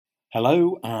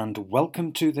Hello and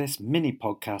welcome to this mini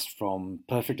podcast from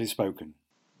Perfectly Spoken.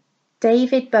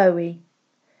 David Bowie.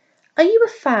 Are you a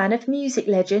fan of music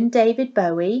legend David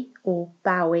Bowie, or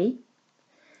Bowie?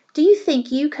 Do you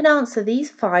think you can answer these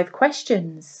 5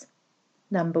 questions?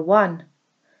 Number 1.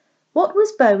 What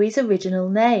was Bowie's original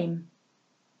name?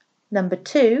 Number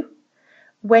 2.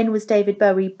 When was David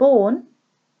Bowie born?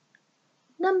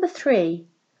 Number 3.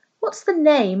 What's the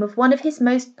name of one of his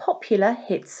most popular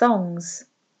hit songs?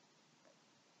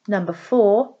 Number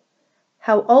 4.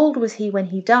 How old was he when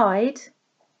he died?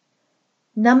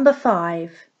 Number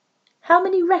 5. How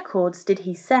many records did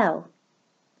he sell?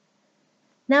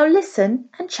 Now listen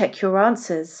and check your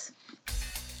answers.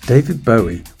 David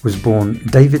Bowie was born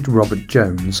David Robert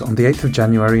Jones on the 8th of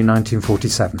January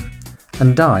 1947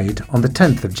 and died on the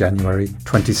 10th of January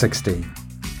 2016.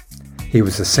 He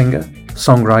was a singer,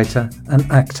 songwriter and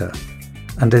actor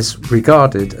and is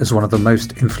regarded as one of the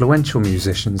most influential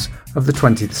musicians of the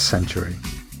 20th century.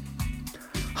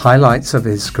 Highlights of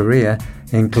his career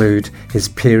include his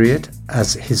period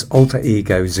as his alter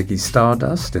ego Ziggy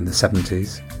Stardust in the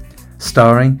 70s,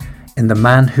 starring in The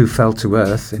Man Who Fell to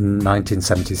Earth in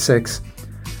 1976,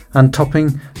 and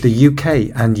topping the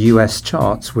UK and US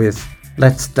charts with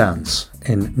Let's Dance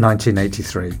in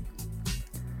 1983.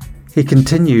 He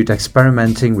continued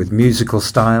experimenting with musical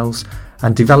styles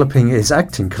and developing his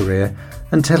acting career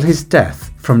until his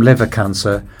death from liver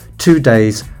cancer 2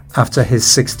 days after his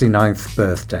 69th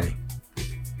birthday.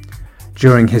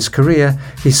 During his career,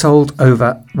 he sold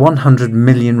over 100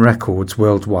 million records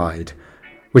worldwide,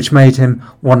 which made him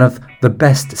one of the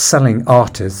best-selling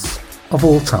artists of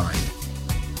all time.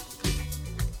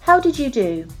 How did you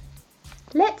do?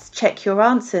 Let's check your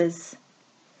answers.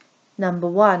 Number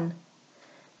 1.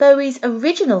 Bowie's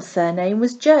original surname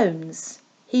was Jones.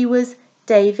 He was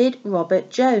David Robert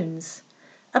Jones.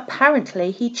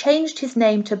 Apparently, he changed his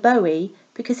name to Bowie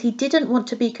because he didn't want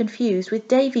to be confused with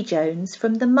Davy Jones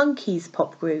from the Monkees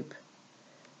pop group.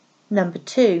 Number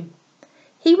 2.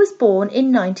 He was born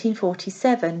in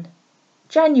 1947,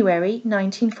 January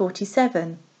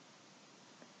 1947.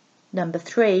 Number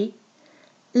 3.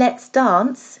 Let's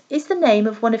Dance is the name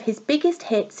of one of his biggest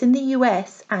hits in the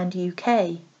US and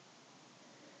UK.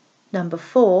 Number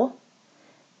 4.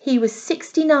 He was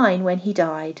 69 when he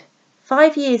died,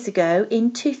 5 years ago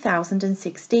in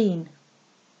 2016.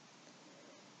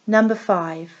 Number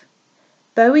 5.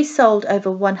 Bowie sold over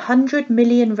 100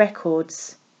 million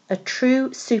records, a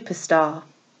true superstar.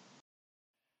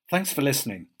 Thanks for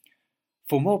listening.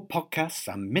 For more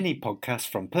podcasts and mini podcasts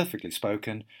from Perfectly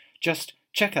Spoken, just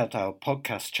check out our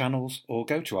podcast channels or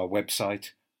go to our website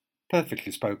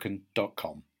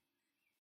perfectlyspoken.com.